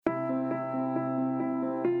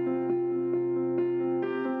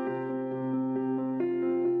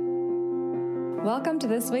Welcome to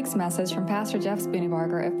this week's message from Pastor Jeff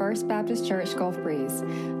Spooneybarger at First Baptist Church Gulf Breeze,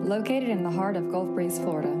 located in the heart of Gulf Breeze,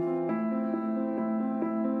 Florida.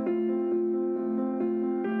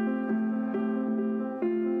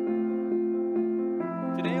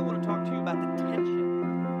 Today I want to talk to you about the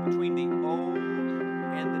tension between the old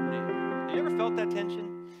and the new. Have you ever felt that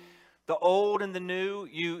tension? The old and the new.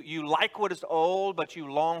 You like what is old, but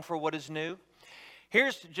you long for what is new.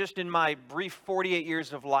 Here's just in my brief 48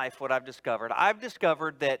 years of life what I've discovered. I've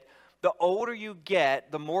discovered that the older you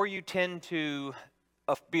get, the more you tend to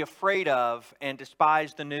be afraid of and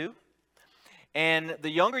despise the new. And the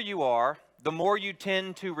younger you are, the more you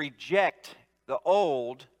tend to reject the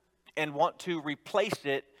old and want to replace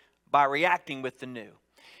it by reacting with the new.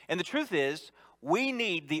 And the truth is, we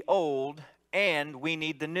need the old and we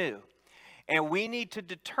need the new. And we need to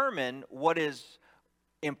determine what is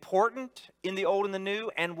important in the old and the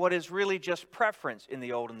new, and what is really just preference in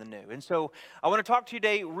the old and the new. And so I want to talk to you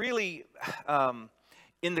today really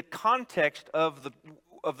in the context of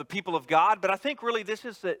the people of God, but I think really this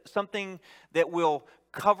is something that will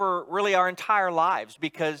cover really our entire lives,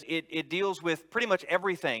 because it deals with pretty much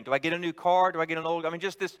everything. Do I get a new car? Do I get an old? I mean,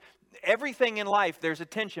 just this, everything in life, there's a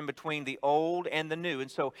tension between the old and the new.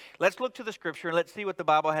 And so let's look to the scripture and let's see what the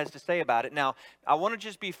Bible has to say about it. Now, I want to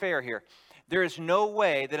just be fair here. There is no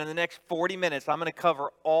way that in the next 40 minutes I'm going to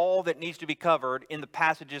cover all that needs to be covered in the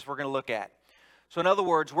passages we're going to look at. So in other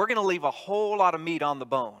words, we're going to leave a whole lot of meat on the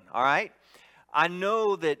bone, all right? I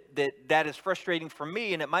know that is frustrating for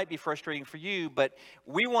me, and it might be frustrating for you, but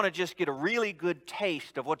we want to just get a really good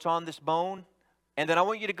taste of what's on this bone, and then I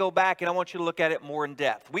want you to go back and I want you to look at it more in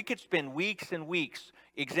depth. We could spend weeks and weeks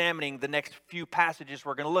examining the next few passages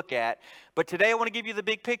we're going to look at, but today I want to give you the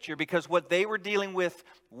big picture, because what they were dealing with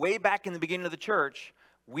way back in the beginning of the church,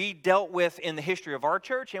 we dealt with in the history of our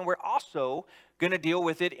church, and we're also going to deal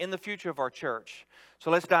with it in the future of our church.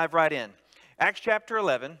 So let's dive right in. Acts chapter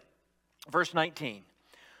 11, verse 19.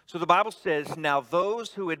 So the Bible says, "Now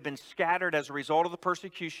those who had been scattered as a result of the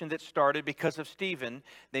persecution that started because of Stephen,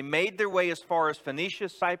 they made their way as far as Phoenicia,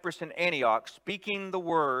 Cyprus, and Antioch, speaking the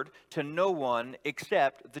word to no one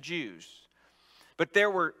except the Jews. But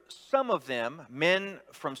there were some of them, men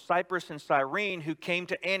from Cyprus and Cyrene, who came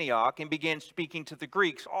to Antioch and began speaking to the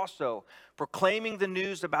Greeks also, proclaiming the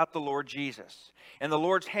news about the Lord Jesus. And the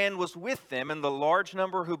Lord's hand was with them, and the large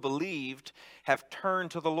number who believed have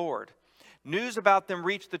turned to the Lord. News about them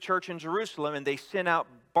reached the church in Jerusalem, and they sent out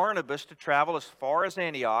Barnabas to travel as far as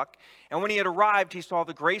Antioch. And when he had arrived, he saw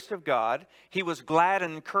the grace of God. He was glad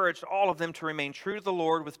and encouraged all of them to remain true to the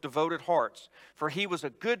Lord with devoted hearts. For he was a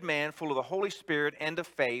good man, full of the Holy Spirit and of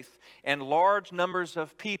faith, and large numbers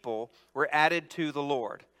of people were added to the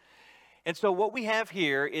Lord." And so what we have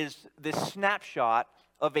here is this snapshot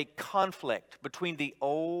of a conflict between the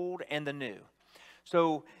old and the new.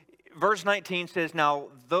 So verse 19 says, "Now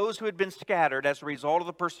those who had been scattered as a result of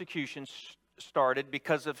the persecution started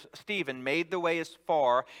because of Stephen made their way as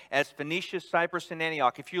far as Phoenicia, Cyprus, and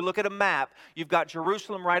Antioch." If you look at a map, you've got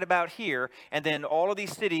Jerusalem right about here, and then all of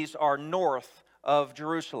these cities are north of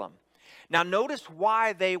Jerusalem. Now notice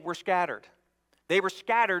why they were scattered. They were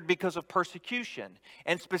scattered because of persecution,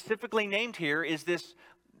 and specifically named here is this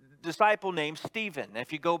disciple named Stephen.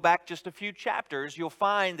 If you go back just a few chapters, you'll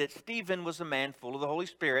find that Stephen was a man full of the Holy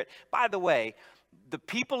Spirit. By the way, the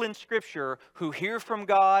people in Scripture who hear from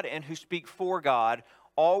God and who speak for God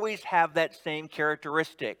always have that same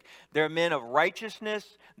characteristic. They're men of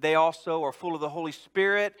righteousness. They also are full of the Holy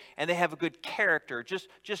Spirit, and they have a good character.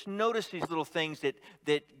 Just notice these little things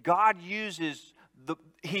that God uses.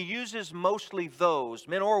 He uses mostly those,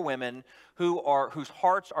 men or women, whose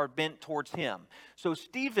hearts are bent towards Him. So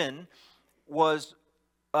Stephen was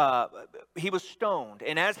stoned,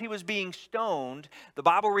 and as he was being stoned, the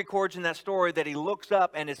Bible records in that story that he looks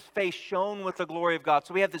up and his face shone with the glory of God.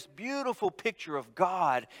 So we have this beautiful picture of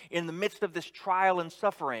God in the midst of this trial and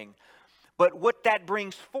suffering. But what that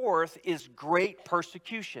brings forth is great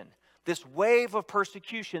persecution. This wave of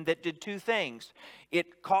persecution that did two things.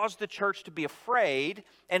 It caused the church to be afraid,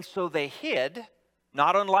 and so they hid,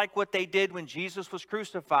 not unlike what they did when Jesus was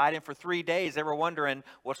crucified, and for 3 days they were wondering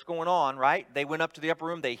what's going on, right? They went up to the upper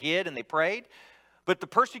room, they hid, and they prayed. But the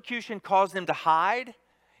persecution caused them to hide,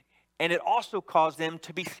 and it also caused them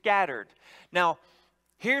to be scattered. Now,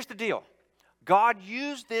 here's the deal. God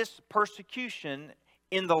used this persecution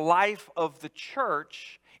in the life of the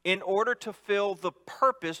church in order to fill the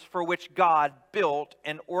purpose for which God built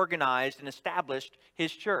and organized and established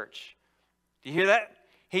His church. Do you hear that?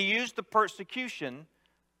 He used the persecution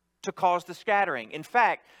to cause the scattering. In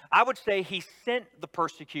fact, I would say He sent the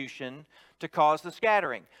persecution to cause the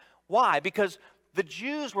scattering. Why? Because the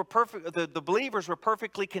Jews were perfect, the believers were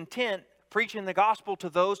perfectly content preaching the gospel to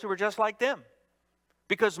those who were just like them.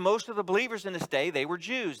 Because most of the believers in this day, they were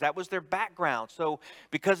Jews. That was their background. So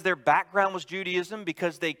because their background was Judaism,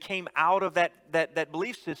 because they came out of that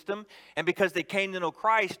belief system, and because they came to know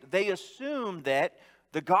Christ, they assumed that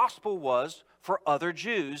the gospel was for other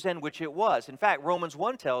Jews, and which it was. In fact, Romans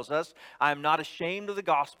 1 tells us, I am not ashamed of the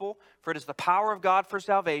gospel, for it is the power of God for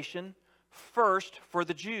salvation, first for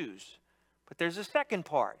the Jews. But there's a second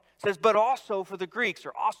part. It says, but also for the Greeks,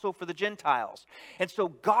 or also for the Gentiles. And so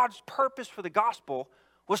God's purpose for the gospel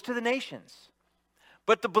was to the nations.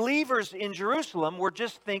 But the believers in Jerusalem were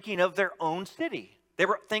just thinking of their own city. They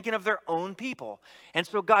were thinking of their own people. And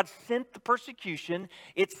so God sent the persecution.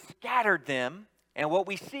 It scattered them. And what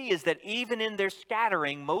we see is that even in their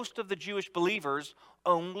scattering, most of the Jewish believers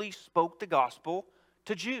only spoke the gospel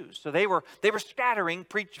to Jews. So they were scattering,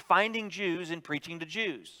 finding Jews and preaching to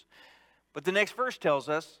Jews. But the next verse tells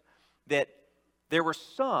us that there were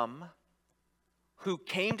some who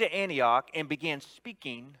came to Antioch and began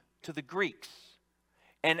speaking to the Greeks.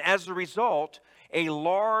 And as a result, a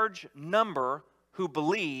large number who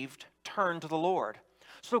believed turned to the Lord.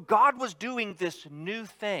 So God was doing this new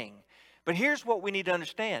thing. But here's what we need to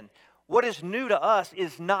understand. What is new to us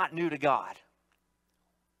is not new to God.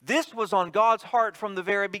 This was on God's heart from the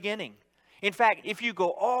very beginning. In fact, if you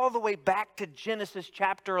go all the way back to Genesis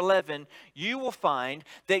chapter 11, you will find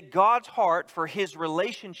that God's heart for his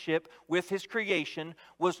relationship with his creation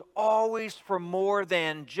was always for more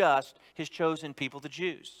than just his chosen people, the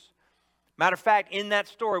Jews. Matter of fact, in that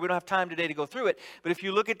story, we don't have time today to go through it, but if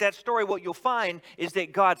you look at that story, what you'll find is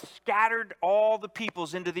that God scattered all the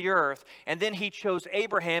peoples into the earth, and then he chose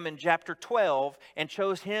Abraham in chapter 12 and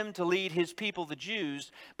chose him to lead his people, the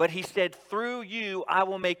Jews. But he said, through you I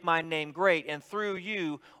will make my name great, and through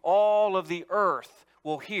you all of the earth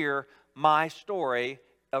will hear my story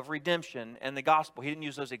of redemption and the gospel. He didn't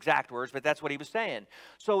use those exact words, but that's what he was saying.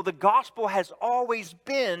 So the gospel has always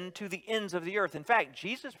been to the ends of the earth. In fact,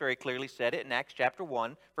 Jesus very clearly said it in Acts chapter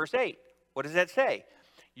 1, verse 8. What does that say?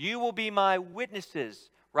 You will be my witnesses,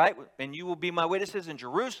 right? And you will be my witnesses in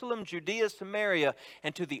Jerusalem, Judea, Samaria,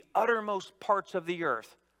 and to the uttermost parts of the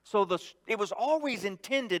earth. So it was always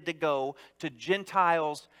intended to go to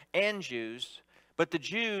Gentiles and Jews. But the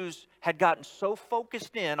Jews had gotten so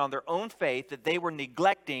focused in on their own faith that they were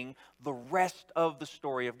neglecting the rest of the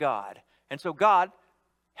story of God. And so God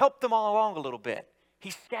helped them all along a little bit.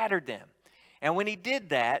 He scattered them. And when he did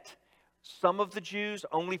that, some of the Jews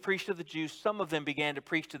only preached to the Jews. Some of them began to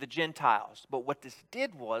preach to the Gentiles. But what this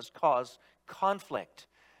did was cause conflict.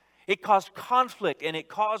 It caused conflict, and it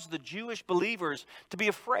caused the Jewish believers to be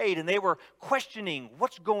afraid. And they were questioning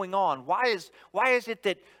what's going on. Why is it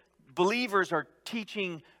that believers are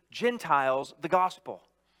teaching Gentiles the gospel?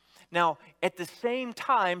 Now, at the same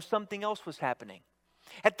time, something else was happening.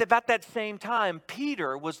 At about that same time,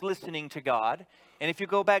 Peter was listening to God. And if you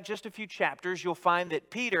go back just a few chapters, you'll find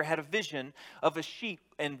that Peter had a vision of a sheep,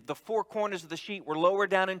 and the four corners of the sheep were lowered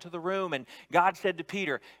down into the room. And God said to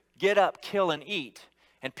Peter, get up, kill, and eat.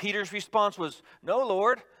 And Peter's response was, no,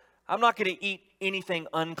 Lord, I'm not going to eat anything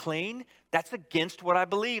unclean. That's against what I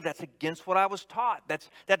believe. That's against what I was taught.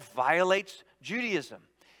 That violates Judaism.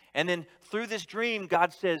 And then through this dream,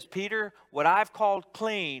 God says, Peter, what I've called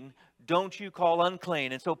clean, don't you call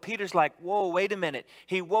unclean. And so Peter's like, whoa, wait a minute.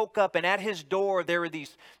 He woke up, and at his door, there were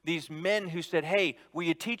these men who said, hey, will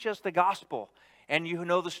you teach us the gospel? And you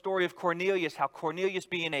know the story of Cornelius, how Cornelius,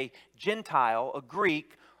 being a Gentile, a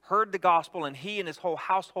Greek, heard the gospel, and he and his whole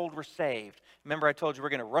household were saved. Remember, I told you we're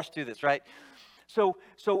going to rush through this, right? So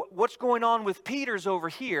what's going on with Peter's over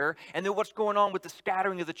here, and then what's going on with the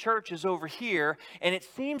scattering of the church is over here, and it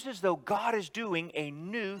seems as though God is doing a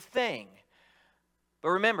new thing. But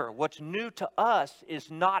remember, what's new to us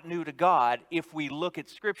is not new to God if we look at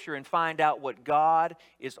Scripture and find out what God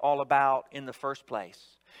is all about in the first place.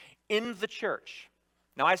 In the church.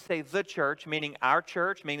 Now, I say the church, meaning our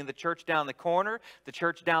church, meaning the church down the corner, the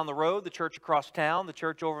church down the road, the church across town, the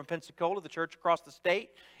church over in Pensacola, the church across the state.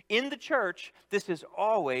 In the church, this is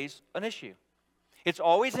always an issue. It's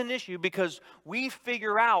always an issue because we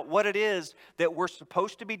figure out what it is that we're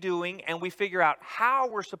supposed to be doing, and we figure out how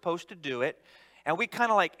we're supposed to do it, and we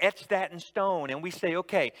kind of like etch that in stone, and we say,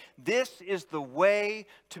 okay, this is the way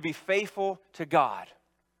to be faithful to God.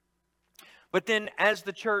 But then as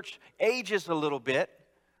the church ages a little bit,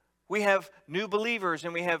 we have new believers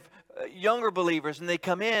and we have younger believers, and they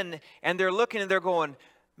come in and they're looking and they're going,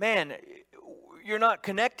 man, you're not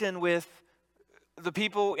connecting with the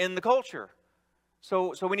people in the culture.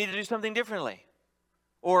 So we need to do something differently.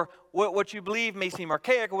 Or what you believe may seem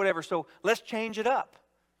archaic or whatever, so let's change it up.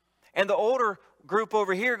 And the older group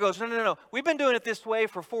over here goes, no. We've been doing it this way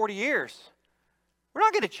for 40 years. We're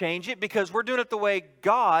not going to change it because we're doing it the way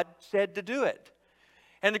God said to do it.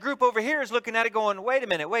 And the group over here is looking at it going, wait a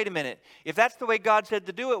minute. If that's the way God said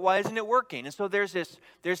to do it, why isn't it working? And so there's this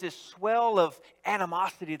swell of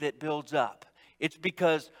animosity that builds up. It's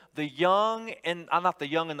because the young and, not the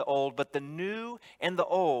young and the old, but the new and the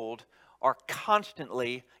old are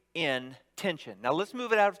constantly in tension. Now let's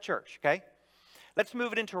move it out of church, okay? Let's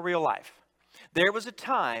move it into real life. There was a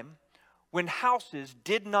time when houses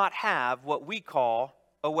did not have what we call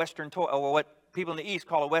a Western toilet, or what people in the East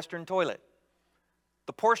call a Western toilet.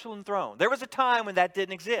 The porcelain throne. There was a time when that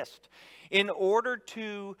didn't exist. In order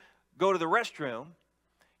to go to the restroom,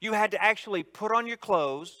 you had to actually put on your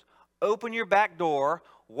clothes, open your back door,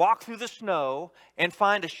 walk through the snow, and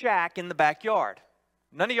find a shack in the backyard.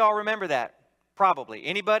 None of y'all remember that, probably.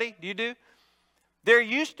 Anybody? Do you do? There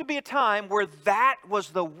used to be a time where that was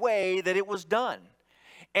the way that it was done.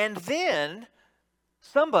 And then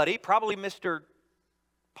somebody, probably Mr.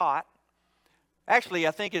 Pot, actually,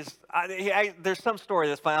 I think there's some story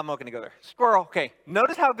that's fine. I'm not going to go there. Squirrel. Okay.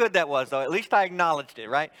 Notice how good that was, though. At least I acknowledged it,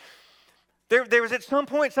 right? There was at some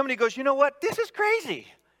point somebody goes, you know what? This is crazy.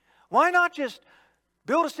 Why not just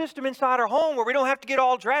build a system inside our home where we don't have to get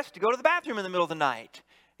all dressed to go to the bathroom in the middle of the night?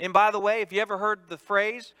 And by the way, if you ever heard the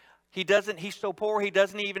phrase, he's so poor he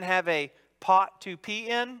doesn't even have a pot to pee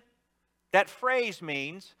in, that phrase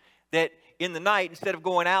means that in the night, instead of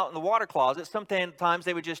going out in the water closet, sometimes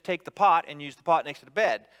they would just take the pot and use the pot next to the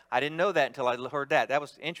bed. I didn't know that until I heard that. That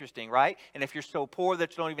was interesting, right? And if you're so poor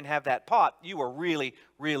that you don't even have that pot, you are really,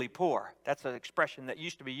 really poor. That's an expression that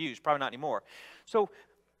used to be used, probably not anymore. So,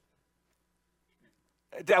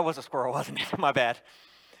 that was a squirrel, wasn't it? My bad.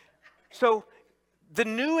 So, the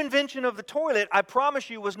new invention of the toilet, I promise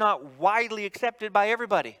you, was not widely accepted by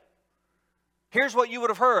everybody. Here's what you would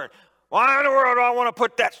have heard. Why in the world do I want to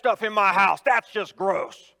put that stuff in my house? That's just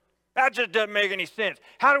gross. That just doesn't make any sense.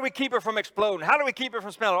 How do we keep it from exploding? How do we keep it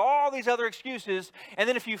from smelling? All these other excuses. And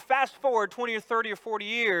then if you fast forward 20 or 30 or 40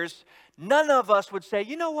 years, none of us would say,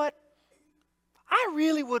 you know what? I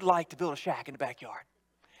really would like to build a shack in the backyard.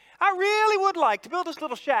 I really would like to build this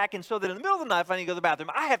little shack, and so that in the middle of the night, if I need to go to the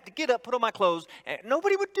bathroom, I have to get up, put on my clothes, and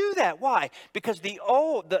nobody would do that. Why? Because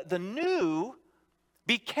the new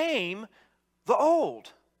became the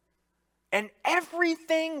old. And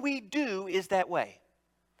everything we do is that way.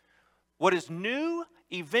 What is new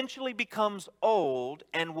eventually becomes old,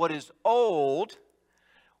 and what is old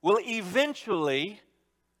will eventually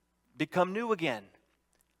become new again.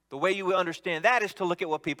 The way you understand that is to look at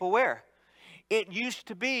what people wear. It used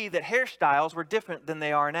to be that hairstyles were different than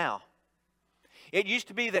they are now. It used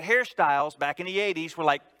to be that hairstyles back in the 80s were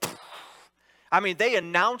like, they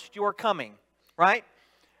announced your coming, right?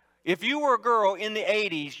 If you were a girl in the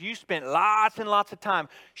 80s, you spent lots and lots of time.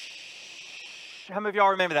 Shh. How many of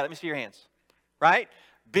y'all remember that? Let me see your hands. Right?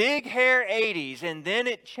 Big hair 80s, and then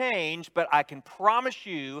it changed, but I can promise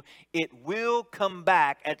you it will come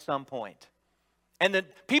back at some point. And the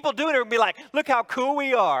people doing it will be like, look how cool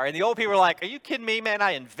we are. And the old people are like, are you kidding me, man?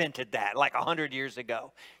 I invented that like 100 years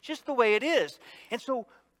ago. It's just the way it is. And so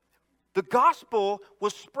the gospel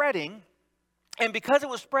was spreading, and because it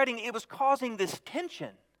was spreading, it was causing this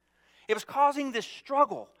tension. It was causing this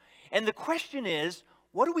struggle. And the question is,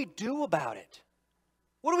 what do we do about it?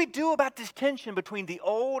 What do we do about this tension between the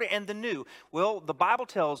old and the new? Well, the Bible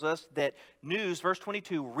tells us that news, verse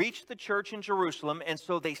 22, reached the church in Jerusalem, and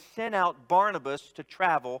so they sent out Barnabas to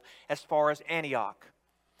travel as far as Antioch.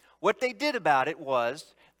 What they did about it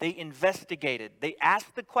was they investigated. They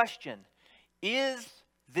asked the question, is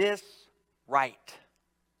this right?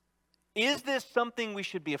 Is this something we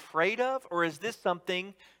should be afraid of, or is this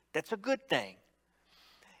something that's a good thing?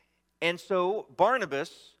 And so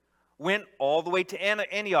Barnabas went all the way to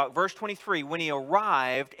Antioch. Verse 23, when he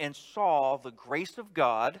arrived and saw the grace of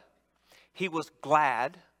God, he was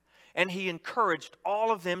glad, and he encouraged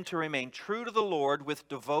all of them to remain true to the Lord with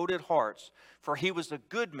devoted hearts. For he was a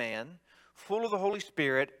good man, full of the Holy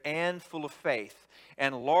Spirit and full of faith.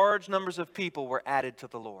 And large numbers of people were added to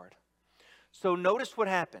the Lord. So notice what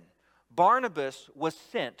happened. Barnabas was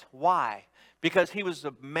sent. Why? Because he was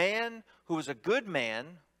a man who was a good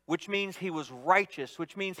man, which means he was righteous,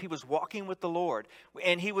 which means he was walking with the Lord.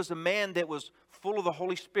 And he was a man that was full of the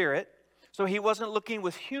Holy Spirit. So he wasn't looking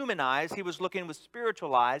with human eyes, he was looking with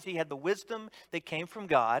spiritual eyes. He had the wisdom that came from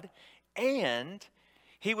God. And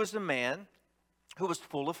he was a man who was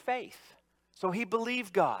full of faith. So he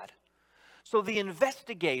believed God. So the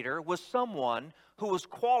investigator was someone who was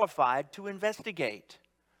qualified to investigate.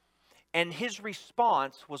 And his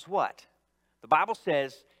response was what? The Bible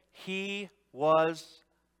says he was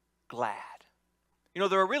glad. You know,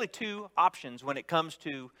 there are really two options when it comes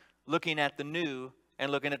to looking at the new and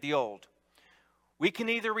looking at the old. We can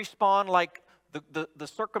either respond like the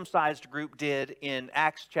circumcised group did in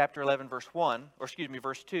Acts chapter 11, verse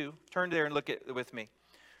 2. Turn there and look at it with me.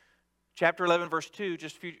 Chapter 11, verse 2,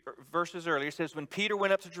 just a few verses earlier, says, when Peter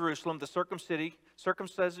went up to Jerusalem, the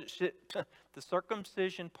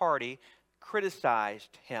circumcision party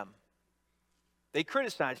criticized him. They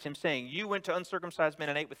criticized him, saying, you went to uncircumcised men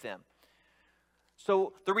and ate with them.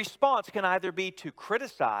 So the response can either be to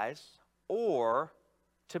criticize or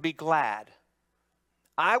to be glad.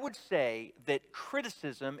 I would say that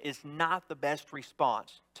criticism is not the best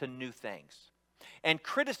response to new things. And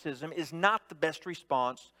criticism is not the best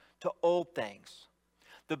response to old things.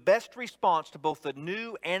 The best response to both the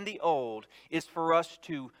new and the old is for us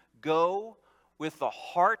to go with the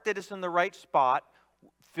heart that is in the right spot,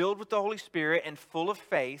 filled with the Holy Spirit and full of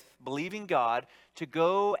faith, believing God, to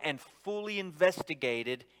go and fully investigate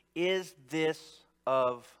it. Is this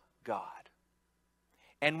of God?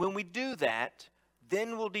 And when we do that,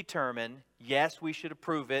 then we'll determine, yes, we should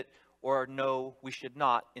approve it, or no, we should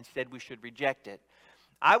not. Instead, we should reject it.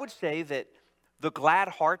 I would say that the glad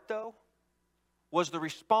heart, though, was the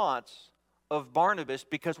response of Barnabas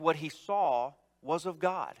because what he saw was of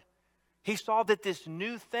God. He saw that this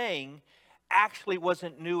new thing actually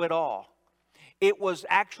wasn't new at all. It was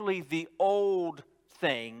actually the old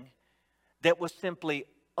thing that was simply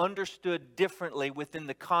understood differently within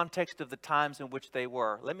the context of the times in which they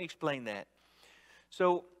were. Let me explain that.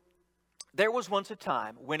 So there was once a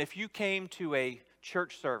time when if you came to a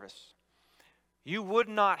church service, you would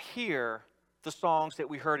not hear the songs that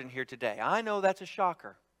we heard in here today. I know that's a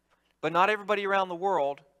shocker, but not everybody around the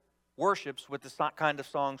world worships with the kind of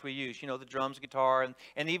songs we use. You know, the drums, guitar,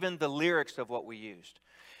 and even the lyrics of what we used.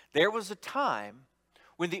 There was a time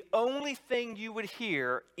when the only thing you would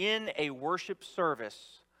hear in a worship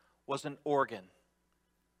service was an organ.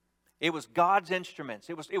 It was God's instruments.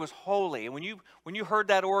 It was holy. And when you heard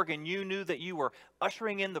that organ, you knew that you were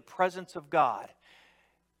ushering in the presence of God.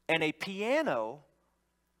 And a piano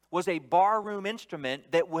was a barroom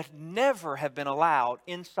instrument that would never have been allowed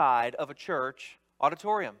inside of a church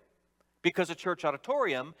auditorium, because a church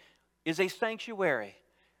auditorium is a sanctuary.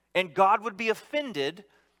 And God would be offended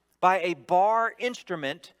by a bar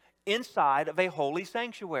instrument inside of a holy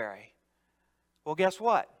sanctuary. Well, guess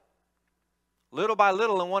what? Little by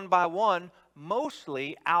little and one by one,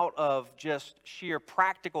 mostly out of just sheer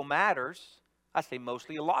practical matters, I say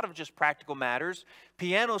mostly, a lot of just practical matters,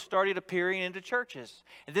 pianos started appearing into churches.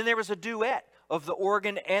 And then there was a duet of the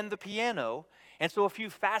organ and the piano. And so if you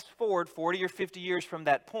fast forward 40 or 50 years from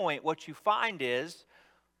that point, what you find is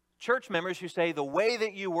church members who say the way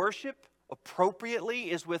that you worship appropriately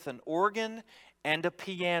is with an organ and a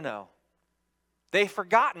piano. They've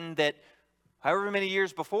forgotten that however many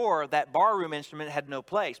years before, that barroom instrument had no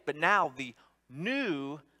place. But now the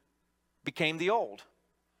new became the old.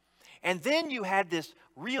 And then you had this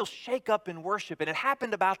real shake-up in worship, and it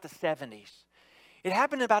happened about the 70s. It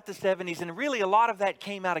happened about the 70s, and really a lot of that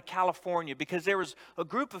came out of California because there was a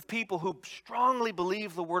group of people who strongly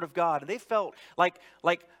believed the Word of God, and they felt like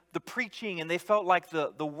the preaching, and they felt like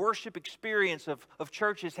the worship experience of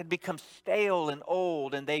churches had become stale and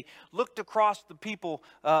old, and they looked across the people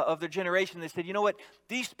of their generation, and they said, you know what,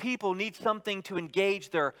 these people need something to engage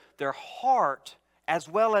their heart as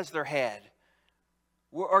well as their head.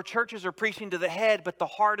 Our churches are preaching to the head, but the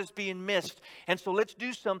heart is being missed. And so let's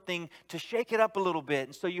do something to shake it up a little bit.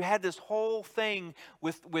 And so you had this whole thing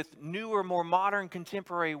with newer, more modern,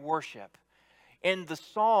 contemporary worship. And the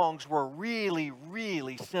songs were really,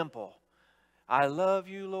 really simple. I love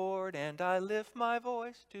you, Lord, and I lift my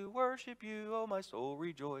voice to worship you, oh my soul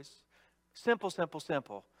rejoice. Simple, simple,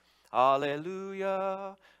 simple.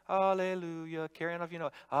 Hallelujah, hallelujah. Carry on if you know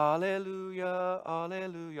it. Hallelujah,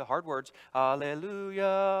 hallelujah. Hard words.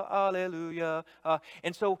 Hallelujah, hallelujah.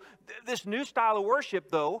 And so this new style of worship,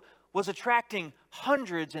 though, was attracting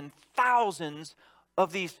hundreds and thousands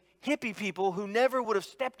of these hippie people who never would have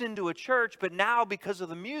stepped into a church, but now because of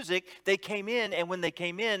the music, they came in, and when they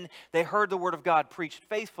came in, they heard the Word of God preached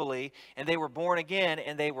faithfully, and they were born again,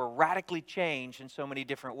 and they were radically changed in so many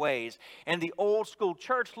different ways. And the old school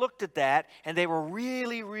church looked at that, and they were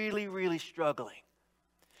really, really, really struggling.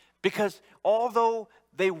 Because although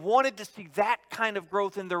they wanted to see that kind of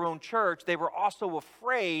growth in their own church, they were also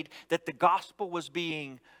afraid that the gospel was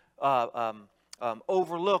being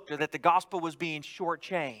overlooked, or that the gospel was being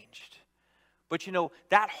shortchanged. But you know,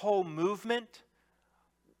 that whole movement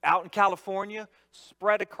out in California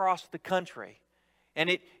spread across the country.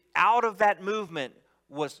 And out of that movement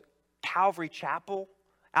was Calvary Chapel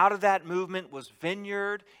Out of that movement was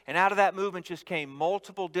Vineyard, and out of that movement just came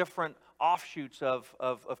multiple different offshoots of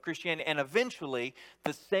Christianity. And eventually,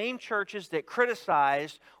 the same churches that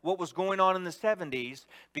criticized what was going on in the 70s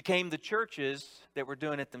became the churches that were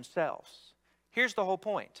doing it themselves. Here's the whole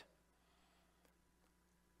point.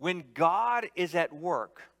 When God is at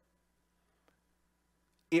work,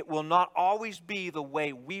 it will not always be the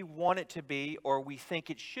way we want it to be or we think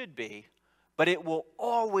it should be, but it will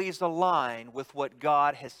always align with what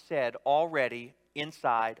God has said already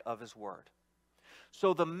inside of His Word.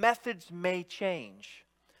 So the methods may change,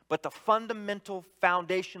 but the fundamental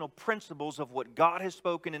foundational principles of what God has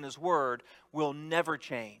spoken in His Word will never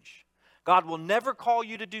change. God will never call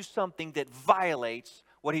you to do something that violates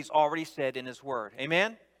what He's already said in His Word.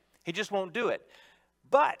 Amen? He just won't do it.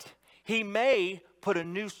 But He may put a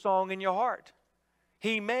new song in your heart.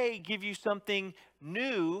 He may give you something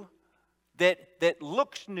new that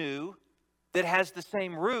looks new, that has the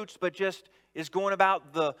same roots, but just is going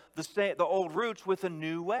about the old roots with a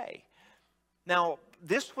new way. Now,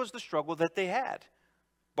 this was the struggle that they had.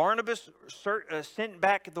 Barnabas sent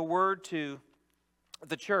back the word to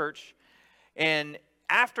the church, and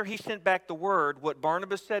after he sent back the word, what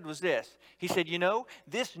Barnabas said was this. He said, you know,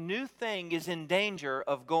 this new thing is in danger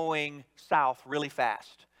of going south really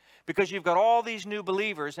fast, because you've got all these new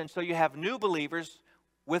believers, and so you have new believers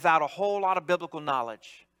without a whole lot of biblical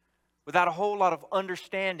knowledge, without a whole lot of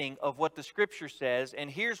understanding of what the Scripture says.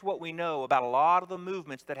 And here's what we know about a lot of the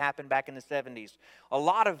movements that happened back in the 70s. A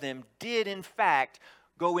lot of them did, in fact,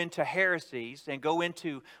 go into heresies and go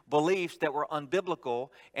into beliefs that were unbiblical,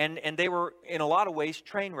 and they were, in a lot of ways,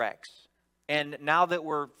 train wrecks. And now that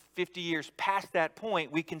we're 50 years past that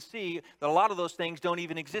point, we can see that a lot of those things don't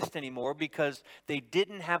even exist anymore because they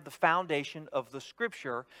didn't have the foundation of the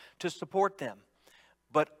Scripture to support them.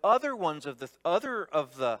 But other ones of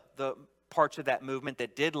the parts of that movement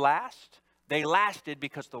that did last, they lasted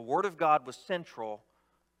because the Word of God was central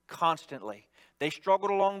constantly. They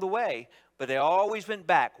struggled along the way, but they always went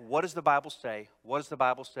back. What does the Bible say? What does the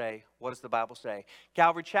Bible say? What does the Bible say?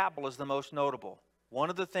 Calvary Chapel is the most notable. One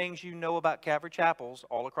of the things you know about Calvary Chapels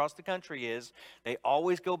all across the country is they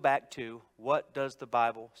always go back to, what does the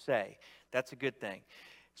Bible say? That's a good thing.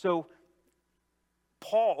 So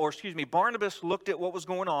Barnabas looked at what was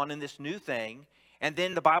going on in this new thing, and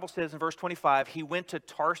then the Bible says in verse 25, he went to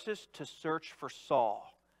Tarsus to search for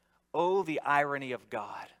Saul. Oh, the irony of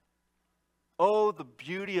God. Oh, the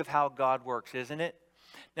beauty of how God works, isn't it?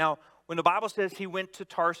 Now, when the Bible says he went to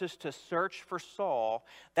Tarsus to search for Saul,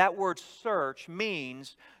 that word search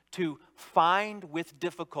means to find with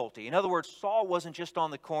difficulty. In other words, Saul wasn't just on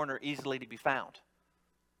the corner easily to be found.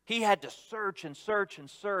 He had to search and search and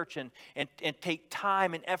search and take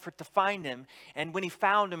time and effort to find him. And when he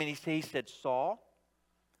found him, and he said, Saul,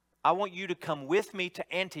 I want you to come with me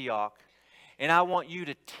to Antioch, and I want you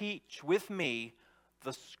to teach with me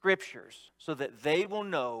the Scriptures so that they will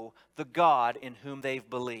know the God in whom they've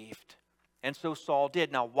believed. And so Saul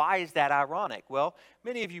did. Now, why is that ironic? Well,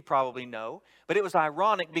 many of you probably know, but it was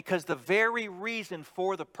ironic because the very reason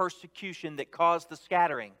for the persecution that caused the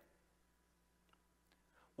scattering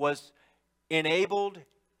was enabled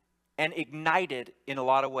and ignited in a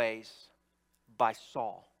lot of ways by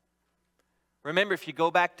Saul. Remember, if you go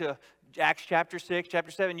back to Acts chapter 6, chapter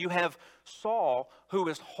 7, you have Saul who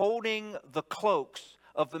is holding the cloaks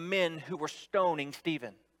of the men who were stoning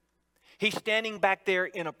Stephen. He's standing back there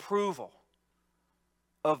in approval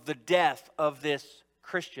of the death of this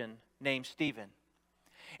Christian named Stephen.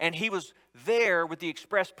 And he was there with the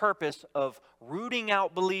express purpose of rooting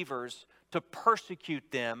out believers to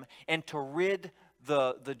persecute them and to rid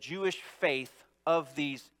the Jewish faith of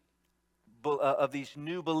these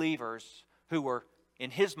new believers who were,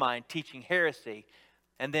 in his mind, teaching heresy.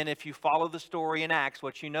 And then if you follow the story in Acts,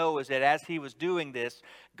 what you know is that as he was doing this,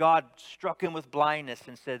 God struck him with blindness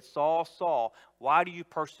and said, Saul, Saul, why do you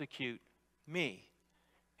persecute me?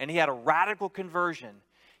 And he had a radical conversion,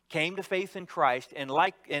 came to faith in Christ,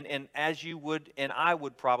 and as you would and I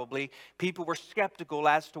would probably, people were skeptical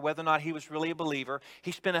as to whether or not he was really a believer.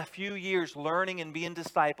 He spent a few years learning and being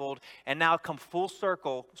discipled, and now come full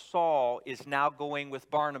circle, Saul is now going with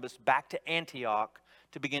Barnabas back to Antioch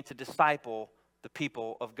to begin to disciple the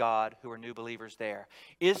people of God who are new believers there.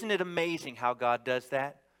 Isn't it amazing how God does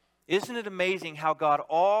that? Isn't it amazing how God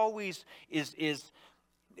always is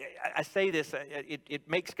I say this, it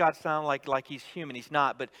makes God sound like he's human. He's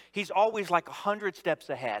not, but he's always like 100 steps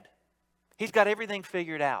ahead. He's got everything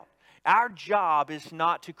figured out. Our job is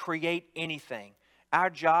not to create anything. Our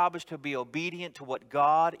job is to be obedient to what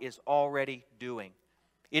God is already doing.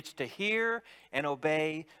 It's to hear and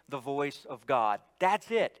obey the voice of God. That's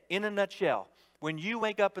it, in a nutshell. When you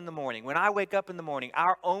wake up in the morning, when I wake up in the morning,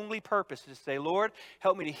 our only purpose is to say, Lord,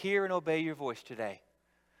 help me to hear and obey your voice today.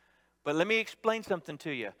 But let me explain something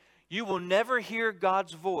to you. You will never hear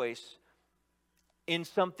God's voice in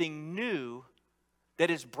something new that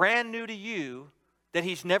is brand new to you, that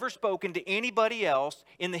he's never spoken to anybody else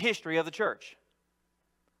in the history of the church.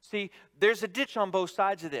 See, there's a ditch on both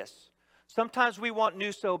sides of this. Sometimes we want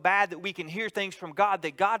new so bad that we can hear things from God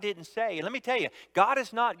that God didn't say. And let me tell you, God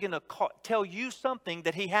is not going to tell you something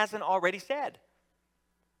that he hasn't already said.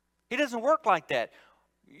 He doesn't work like that.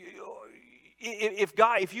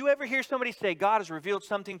 If you ever hear somebody say, God has revealed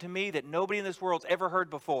something to me that nobody in this world's ever heard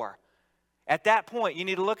before, at that point, you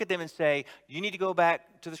need to look at them and say, you need to go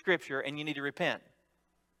back to the Scripture and you need to repent.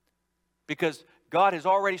 Because God has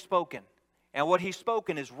already spoken. And what he's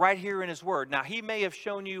spoken is right here in his word. Now, he may have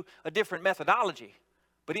shown you a different methodology,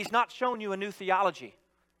 but he's not shown you a new theology.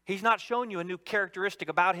 He's not shown you a new characteristic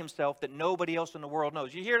about himself that nobody else in the world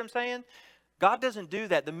knows. You hear what I'm saying? God doesn't do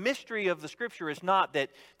that. The mystery of the Scripture is not that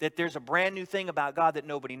there's a brand new thing about God that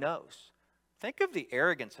nobody knows. Think of the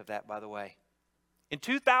arrogance of that, by the way. In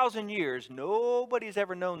 2,000 years, nobody's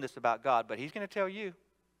ever known this about God, but he's going to tell you.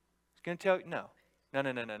 He's going to tell you, no. I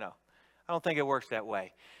don't think it works that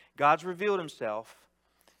way. God's revealed himself.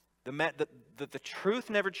 The truth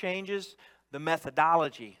never changes. The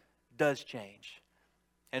methodology does change.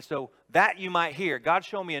 And so that you might hear, God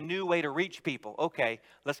showed me a new way to reach people. Okay,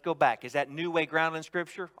 let's go back. Is that new way grounded in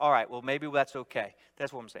Scripture? All right, well, maybe that's okay.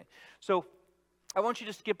 That's what I'm saying. So I want you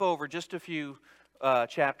to skip over just a few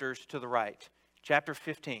chapters to the right. Chapter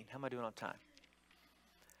 15. How am I doing on time?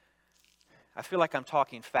 I feel like I'm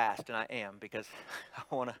talking fast, and I am, because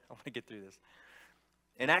I want to get through this.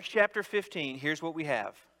 In Acts chapter 15, here's what we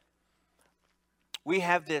have. We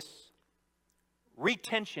have this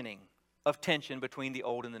retensioning of tension between the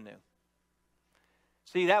old and the new.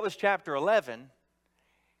 See, that was chapter 11.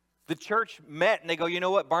 The church met, and they go, you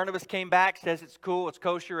know what? Barnabas came back, says it's cool, it's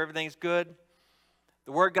kosher, everything's good.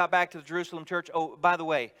 The word got back to the Jerusalem church. Oh, by the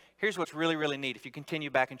way, here's what's really, really neat. If you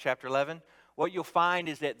continue back in chapter 11, what you'll find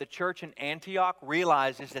is that the church in Antioch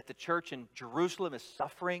realizes that the church in Jerusalem is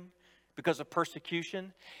suffering because of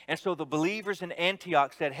persecution. And so the believers in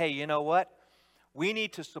Antioch said, hey, you know what? We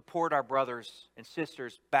need to support our brothers and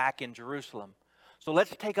sisters back in Jerusalem. So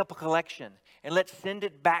let's take up a collection and let's send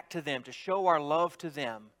it back to them to show our love to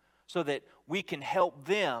them so that we can help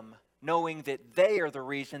them, knowing that they are the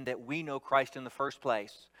reason that we know Christ in the first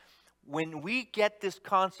place. When we get this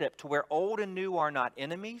concept to where old and new are not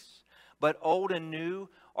enemies, but old and new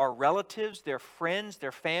are relatives, they're friends,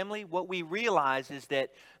 they're family, what we realize is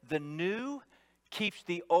that the new keeps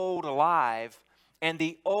the old alive, and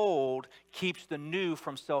the old keeps the new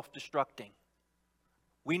from self-destructing.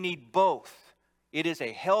 We need both. It is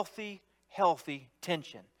a healthy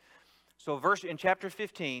tension. So in chapter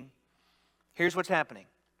 15, here's what's happening.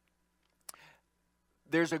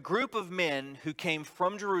 There's a group of men who came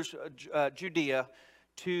from Judea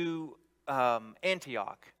to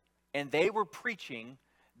Antioch, and they were preaching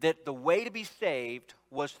that the way to be saved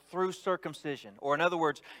was through circumcision. Or in other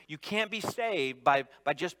words, you can't be saved by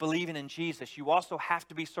just believing in Jesus. You also have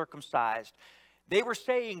to be circumcised. They were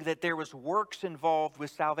saying that there was works involved with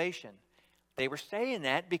salvation. They were saying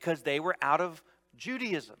that because they were out of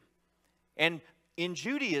Judaism. And in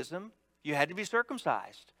Judaism, you had to be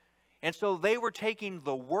circumcised. And so they were taking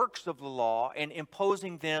the works of the law and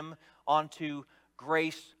imposing them onto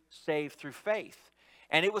grace saved through faith.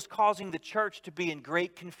 And it was causing the church to be in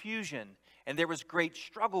great confusion. And there was great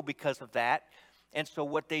struggle because of that. And so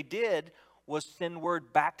what they did was send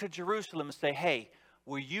word back to Jerusalem and say, hey,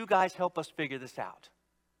 will you guys help us figure this out?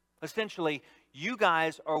 Essentially, you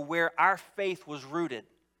guys are where our faith was rooted.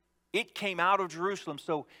 It came out of Jerusalem,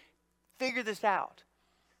 so figure this out.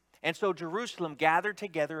 And so Jerusalem gathered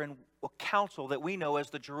together in a council that we know as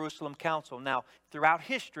the Jerusalem Council. Now, throughout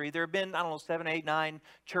history, there have been, 7, 8, 9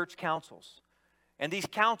 church councils. And these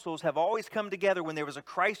councils have always come together when there was a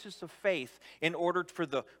crisis of faith in order for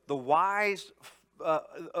the wise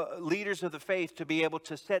leaders of the faith to be able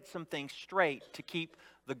to set some things straight to keep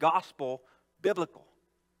the gospel biblical.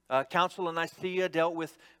 Council of Nicaea dealt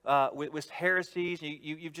with heresies.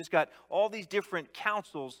 You've just got all these different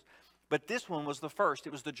councils, but this one was the first.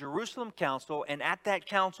 It was the Jerusalem Council, and at that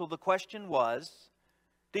council the question was,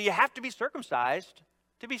 do you have to be circumcised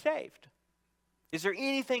to be saved? Is there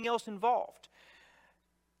anything else involved?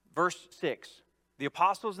 Verse 6, the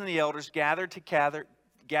apostles and the elders gathered together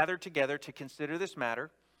to consider this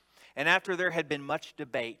matter, and after there had been much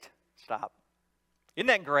debate, stop. Isn't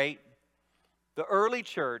that great? The early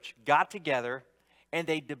church got together and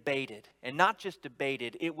they debated, and not just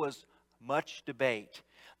debated, it was much debate.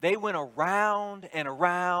 They went around and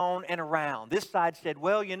around and around. This side said,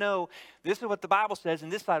 well, this is what the Bible says.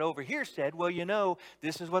 And this side over here said, well,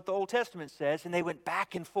 this is what the Old Testament says. And they went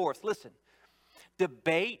back and forth. Listen,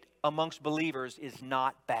 debate amongst believers is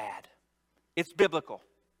not bad. It's biblical.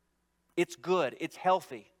 It's good. It's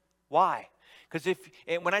healthy. Why? Because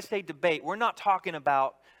when I say debate, we're not talking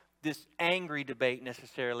about this angry debate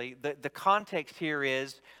necessarily. The context here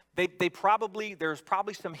is there's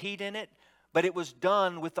probably some heat in it, but it was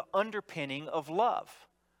done with the underpinning of love.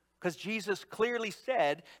 Because Jesus clearly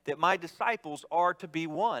said that my disciples are to be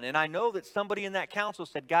one. And I know that somebody in that council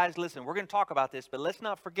said, guys, listen, we're going to talk about this, but let's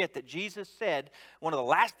not forget that Jesus said, one of the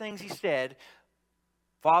last things he said,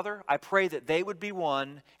 Father, I pray that they would be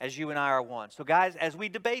one as you and I are one. So guys, as we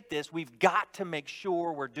debate this, we've got to make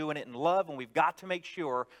sure we're doing it in love, and we've got to make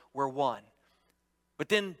sure we're one. But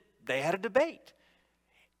then they had a debate.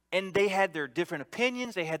 And they had their different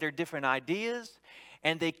opinions, they had their different ideas,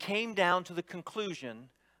 and they came down to the conclusion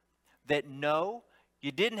that no,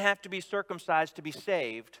 you didn't have to be circumcised to be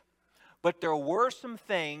saved, but there were some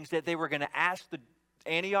things that they were going to ask the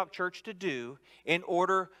Antioch church to do in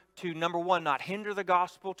order to, number one, not hinder the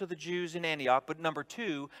gospel to the Jews in Antioch, but number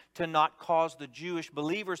two, to not cause the Jewish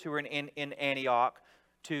believers who were in Antioch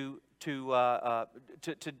to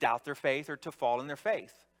doubt their faith or to fall in their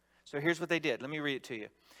faith. So here's what they did. Let me read it to you.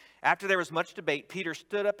 After there was much debate, Peter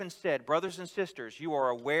stood up and said, brothers and sisters, you are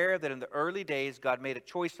aware that in the early days God made a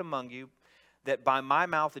choice among you that by my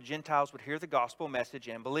mouth the Gentiles would hear the gospel message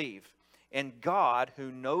and believe. And God,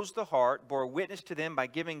 who knows the heart, bore witness to them by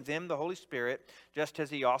giving them the Holy Spirit, just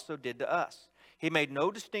as he also did to us. He made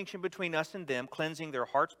no distinction between us and them, cleansing their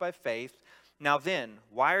hearts by faith. Now then,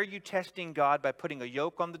 why are you testing God by putting a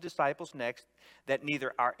yoke on the disciples' necks that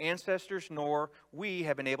neither our ancestors nor we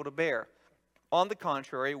have been able to bear? On the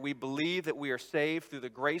contrary, we believe that we are saved through the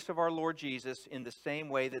grace of our Lord Jesus in the same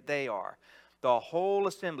way that they are. The whole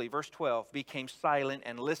assembly, verse 12, became silent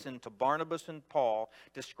and listened to Barnabas and Paul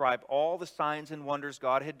describe all the signs and wonders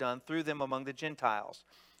God had done through them among the Gentiles.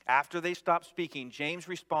 After they stopped speaking, James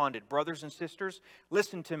responded, brothers and sisters,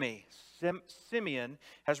 listen to me. Simeon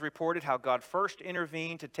has reported how God first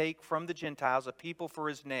intervened to take from the Gentiles a people for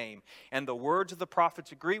his name. And the words of the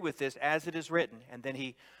prophets agree with this as it is written. And then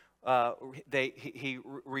he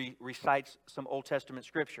recites some Old Testament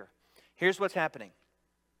scripture. Here's what's happening.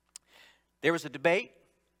 There was a debate.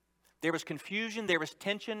 There was confusion. There was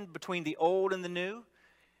tension between the old and the new.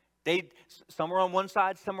 Some were on one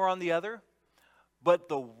side, some were on the other. But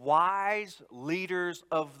the wise leaders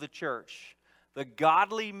of the church, the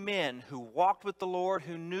godly men who walked with the Lord,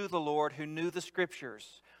 who knew the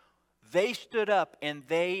scriptures, they stood up and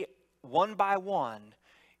they, one by one,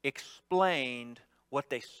 explained what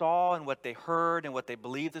they saw and what they heard and what they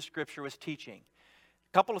believed the scripture was teaching.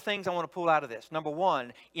 A couple of things I want to pull out of this. Number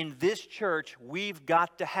one, in this church, we've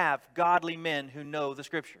got to have godly men who know the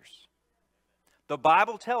scriptures. The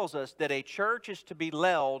Bible tells us that a church is to be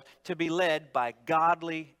led by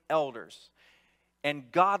godly elders.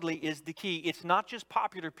 And godly is the key. It's not just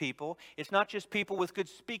popular people. It's not just people with good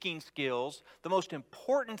speaking skills. The most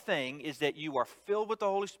important thing is that you are filled with the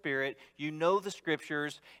Holy Spirit, you know the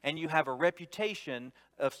scriptures, and you have a reputation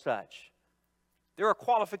of such. There are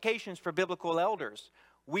qualifications for biblical elders.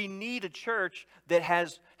 We need a church that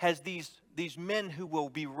has these men who will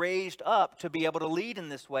be raised up to be able to lead in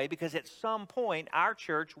this way, because at some point our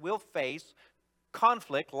church will face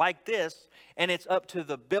conflict like this, and it's up to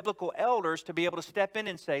the biblical elders to be able to step in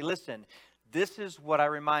and say, listen, this is what I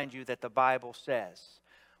remind you that the Bible says.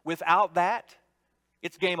 Without that,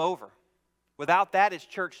 it's game over. Without that, it's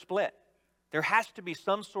church split. There has to be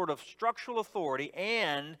some sort of structural authority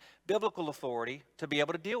and biblical authority to be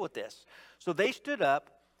able to deal with this. So they stood up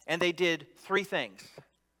and they did three things.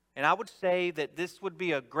 And I would say that this would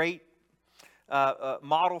be a great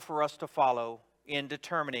model for us to follow in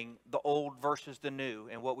determining the old versus the new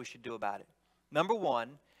and what we should do about it. Number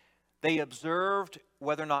one, they observed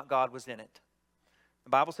whether or not God was in it. The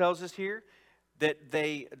Bible tells us here that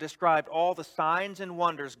they described all the signs and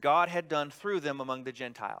wonders God had done through them among the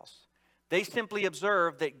Gentiles. They simply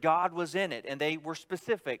observed that God was in it, and they were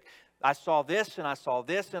specific. I saw this, and I saw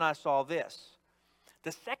this, and I saw this.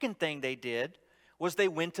 The second thing they did was they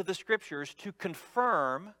went to the scriptures to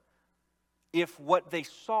confirm if what they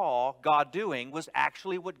saw God doing was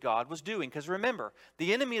actually what God was doing. Because remember,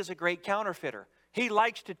 the enemy is a great counterfeiter. He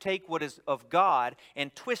likes to take what is of God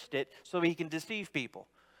and twist it so he can deceive people.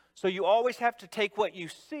 So you always have to take what you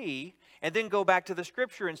see and then go back to the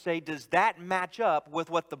scripture and say, does that match up with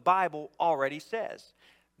what the Bible already says?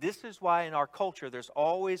 This is why in our culture there's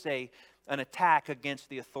always an attack against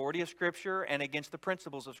the authority of Scripture and against the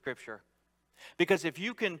principles of Scripture. Because if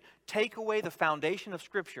you can take away the foundation of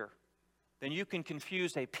Scripture, then you can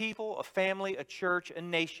confuse a people, a family, a church, a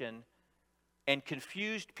nation, and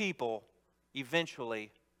confused people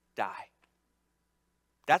eventually die.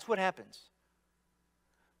 That's what happens.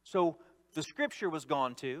 So the Scripture was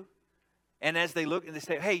gone to, and as they look and they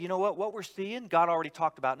say, hey, you know what we're seeing, God already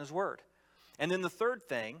talked about in His Word. And then the third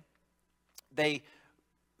thing,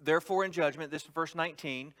 therefore in judgment, this is verse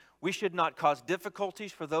 19, we should not cause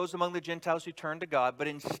difficulties for those among the Gentiles who turn to God, but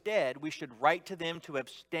instead we should write to them to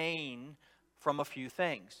abstain from a few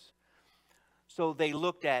things. So they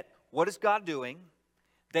looked at, what is God doing?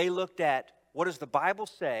 They looked at, what does the Bible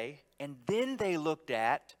say? And then they looked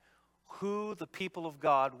at who the people of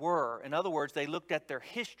God were. In other words, they looked at their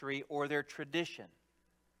history or their tradition.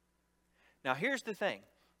 Now here's the thing.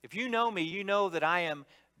 If you know me, you know that I am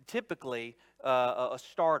typically a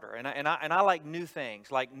starter. And I like new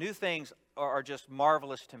things. Like new things are just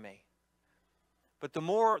marvelous to me. But the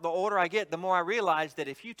older I get, the more I realize that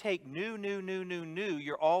if you take new,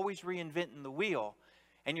 you're always reinventing the wheel.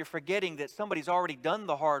 And you're forgetting that somebody's already done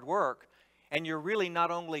the hard work. And you're really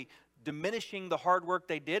not only diminishing the hard work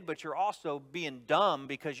they did, but you're also being dumb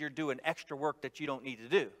because you're doing extra work that you don't need to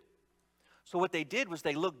do. So what they did was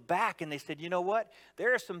they looked back and they said, you know what?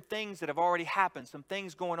 There are some things that have already happened, some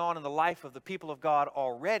things going on in the life of the people of God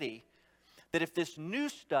already, that if this new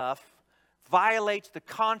stuff violates the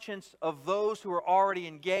conscience of those who are already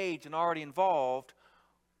engaged and already involved,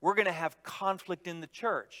 we're going to have conflict in the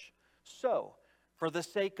church. So, for the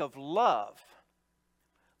sake of love,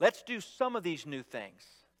 let's do some of these new things.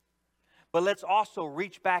 But let's also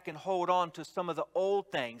reach back and hold on to some of the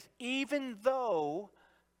old things, even though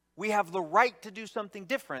we have the right to do something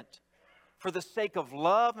different. For the sake of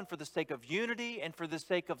love and for the sake of unity and for the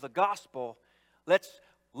sake of the gospel, let's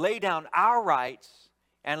lay down our rights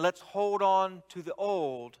and let's hold on to the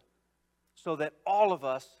old so that all of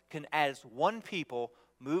us can, as one people,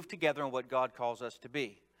 move together in what God calls us to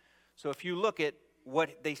be. So if you look at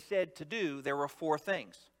what they said to do, there were 4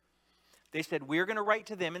 things. They said, we're going to write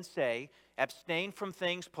to them and say, abstain from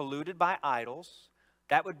things polluted by idols.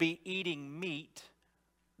 That would be eating meat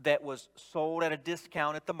that was sold at a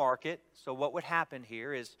discount at the market. So what would happen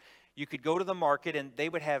here is you could go to the market and they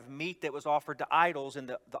would have meat that was offered to idols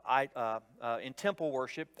in in temple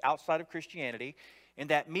worship outside of Christianity. And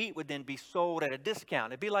that meat would then be sold at a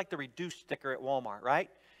discount. It'd be like the reduced sticker at Walmart, right?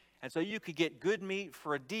 And so you could get good meat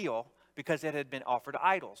for a deal because it had been offered to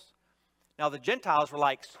idols. Now the Gentiles were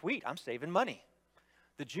like, sweet, I'm saving money.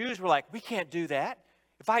 The Jews were like, we can't do that.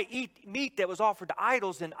 If I eat meat that was offered to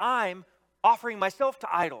idols, then I'm offering myself to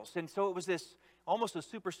idols. And so it was this almost a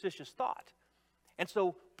superstitious thought. And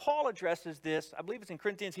so Paul addresses this. I believe it's in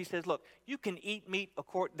Corinthians. He says, look, you can eat meat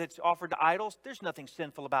that's offered to idols. There's nothing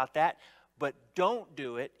sinful about that. But don't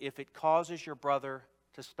do it if it causes your brother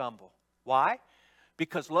to stumble. Why?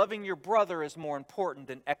 Because loving your brother is more important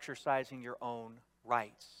than exercising your own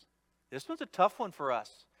rights. This one's a tough one for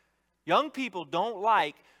us. Young people don't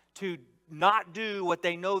like to not do what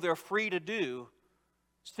they know they're free to do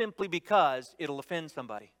simply because it'll offend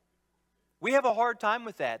somebody. We have a hard time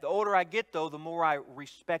with that. The older I get, though, the more I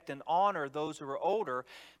respect and honor those who are older,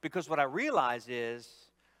 because what I realize is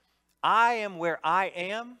I am where I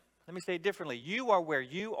am. Let me say it differently. You are where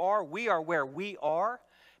you are. We are where we are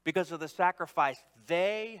because of the sacrifice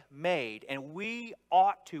they made, and we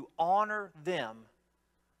ought to honor them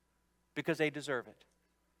because they deserve it.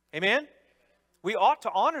 Amen? We ought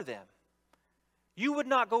to honor them. You would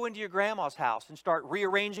not go into your grandma's house and start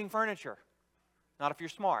rearranging furniture. Not if you're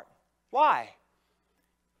smart. Why?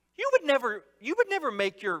 You would never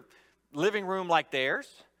make your living room like theirs.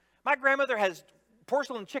 My grandmother has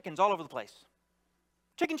porcelain chickens all over the place.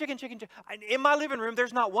 Chicken. In my living room,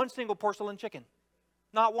 there's not one single porcelain chicken.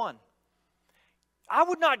 Not one. I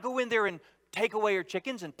would not go in there and take away her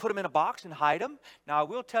chickens and put them in a box and hide them. Now, I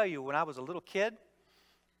will tell you, when I was a little kid,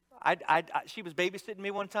 she was babysitting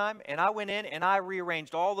me one time, and I went in and I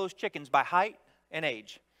rearranged all those chickens by height and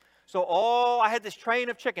age. So I had this train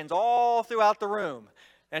of chickens all throughout the room.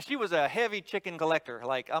 And she was a heavy chicken collector,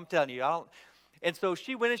 like I'm telling you. And so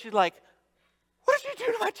she went and she's like, what did you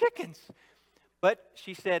do to my chickens? But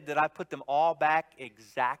she said that I put them all back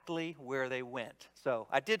exactly where they went. So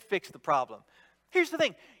I did fix the problem. Here's the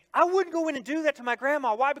thing. I wouldn't go in and do that to my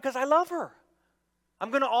grandma. Why? Because I love her. I'm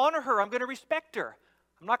going to honor her. I'm going to respect her.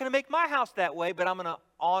 I'm not going to make my house that way, but I'm going to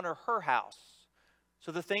honor her house.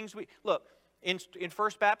 So the things look, in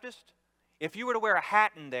First Baptist, if you were to wear a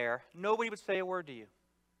hat in there, nobody would say a word to you.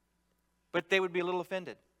 But they would be a little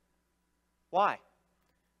offended. Why?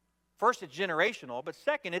 First, it's generational, but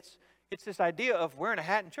second, it's this idea of wearing a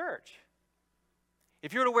hat in church.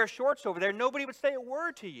 If you were to wear shorts over there, nobody would say a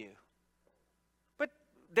word to you. But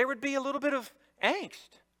there would be a little bit of angst.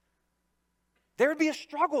 There would be a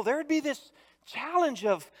struggle. There would be this challenge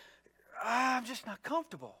of, I'm just not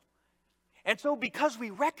comfortable. And so because we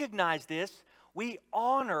recognize this, we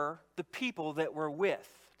honor the people that we're with.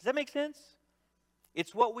 Does that make sense?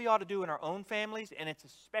 It's what we ought to do in our own families, and it's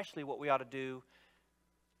especially what we ought to do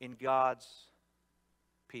in God's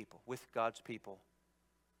people, with God's people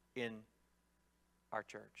in our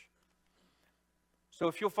church. So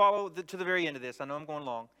if you'll follow to the very end of this, I know I'm going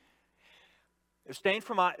long. Abstain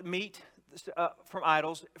from meat, from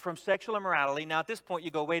idols, from sexual immorality. Now at this point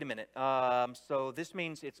you go, wait a minute. So this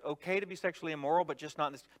means it's okay to be sexually immoral, but just not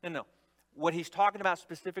in this. No. What he's talking about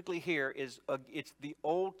specifically here is it's the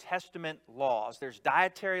Old Testament laws. There's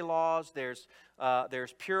dietary laws, there's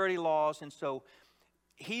purity laws, and so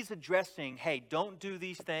he's addressing, hey, don't do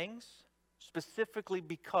these things specifically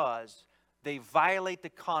because they violate the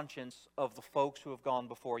conscience of the folks who have gone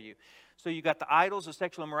before you. So you got the idols of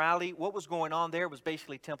sexual immorality. What was going on there was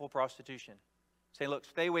basically temple prostitution. Say, look,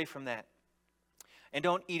 stay away from that. And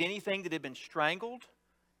don't eat anything that had been strangled,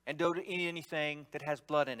 and don't eat anything that has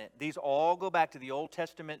blood in it. These all go back to the Old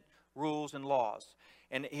Testament rules and laws.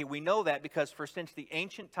 And we know that because since the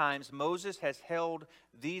ancient times, Moses has held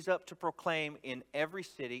these up to proclaim in every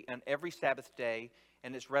city on every Sabbath day,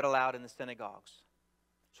 and it's read aloud in the synagogues.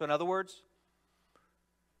 So in other words,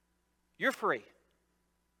 you're free.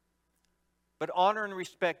 But honor and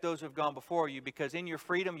respect those who have gone before you, because in your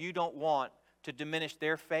freedom you don't want to diminish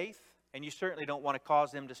their faith, and you certainly don't want to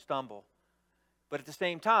cause them to stumble. But at the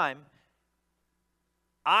same time,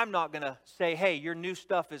 I'm not going to say, hey, your new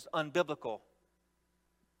stuff is unbiblical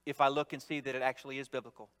if I look and see that it actually is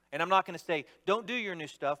biblical. And I'm not going to say, don't do your new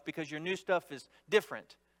stuff because your new stuff is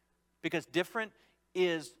different. Because different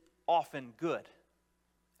is often good,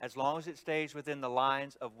 as long as it stays within the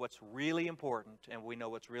lines of what's really important, and we know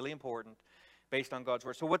what's really important based on God's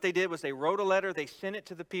word. So what they did was they wrote a letter, they sent it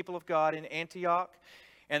to the people of God in Antioch,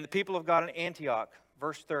 and the people of God in Antioch,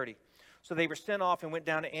 verse 30. So they were sent off and went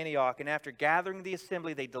down to Antioch, and after gathering the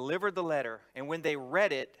assembly, they delivered the letter, and when they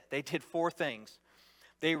read it, they did 4 things.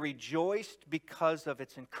 They rejoiced because of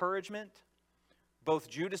its encouragement. Both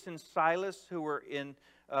Judas and Silas, who were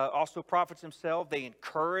also prophets themselves, they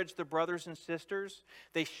encouraged the brothers and sisters.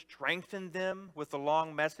 They strengthened them with the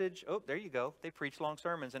long message. Oh, there you go. They preached long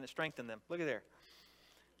sermons, and it strengthened them. Look at there.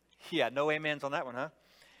 Yeah, no amens on that one, huh?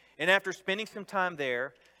 And after spending some time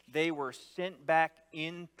there, they were sent back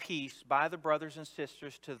in peace by the brothers and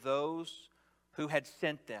sisters to those who had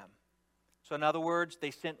sent them. So in other words,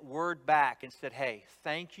 they sent word back and said, hey,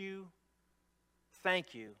 thank you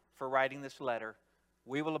for writing this letter.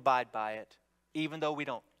 We will abide by it. Even though we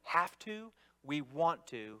don't have to, we want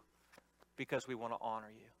to, because we want to honor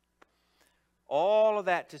you. All of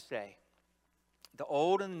that to say, the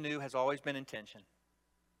old and the new has always been in tension.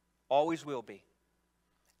 Always will be.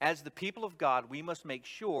 As the people of God, we must make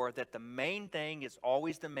sure that the main thing is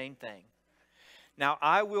always the main thing. Now,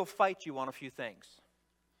 I will fight you on a few things.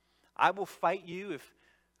 I will fight you if,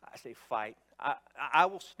 I say fight, I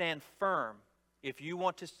will stand firm if you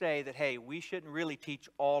want to say that, hey, we shouldn't really teach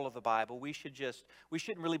all of the Bible. We shouldn't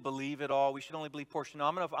really believe it all. We should only believe portion. No,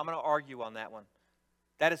 I'm going to argue on that one.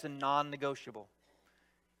 That is a non-negotiable.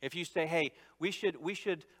 If you say, hey, we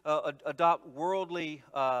should adopt worldly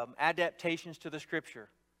adaptations to the Scripture,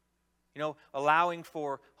 allowing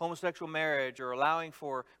for homosexual marriage or allowing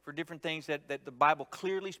for different things that the Bible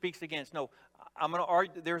clearly speaks against. No, I'm going to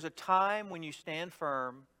argue there's a time when you stand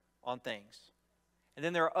firm on things. And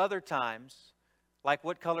then there are other times, like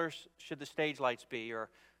what colors should the stage lights be, or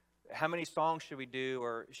how many songs should we do,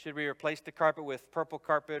 or should we replace the carpet with purple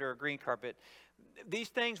carpet or green carpet? These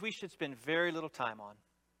things we should spend very little time on,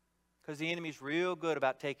 because the enemy's real good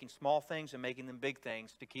about taking small things and making them big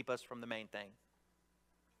things to keep us from the main thing.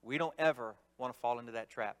 We don't ever want to fall into that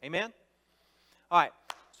trap. Amen? All right,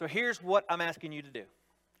 so here's what I'm asking you to do.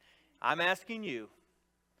 I'm asking you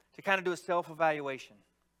to kind of do a self-evaluation.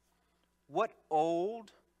 What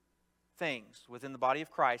old things within the body of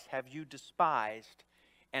Christ have you despised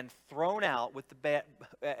and thrown out with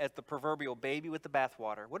as the proverbial baby with the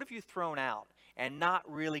bathwater? What have you thrown out and not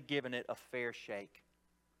really given it a fair shake?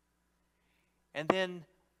 And then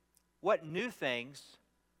what new things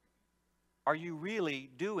are you really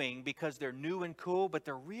doing because they're new and cool, but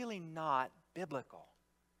they're really not biblical?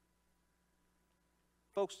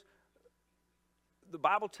 Folks, the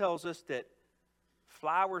Bible tells us that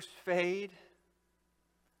flowers fade,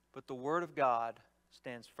 but the Word of God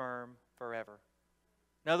stands firm forever.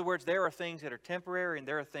 In other words, there are things that are temporary and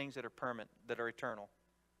there are things that are permanent, that are eternal.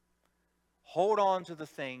 Hold on to the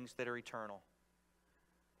things that are eternal.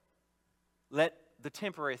 let the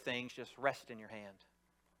temporary things just rest in your hand.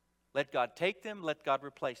 Let God take them. Let God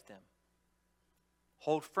replace them.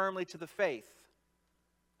 Hold firmly to the faith.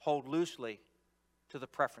 Hold loosely to the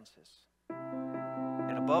preferences.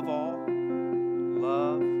 And above all,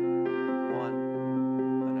 love one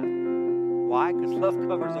another. Why? Because love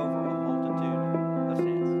covers over a multitude of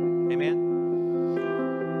sins. Amen?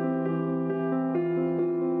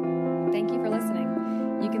 Thank you for listening.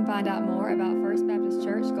 You can find out more about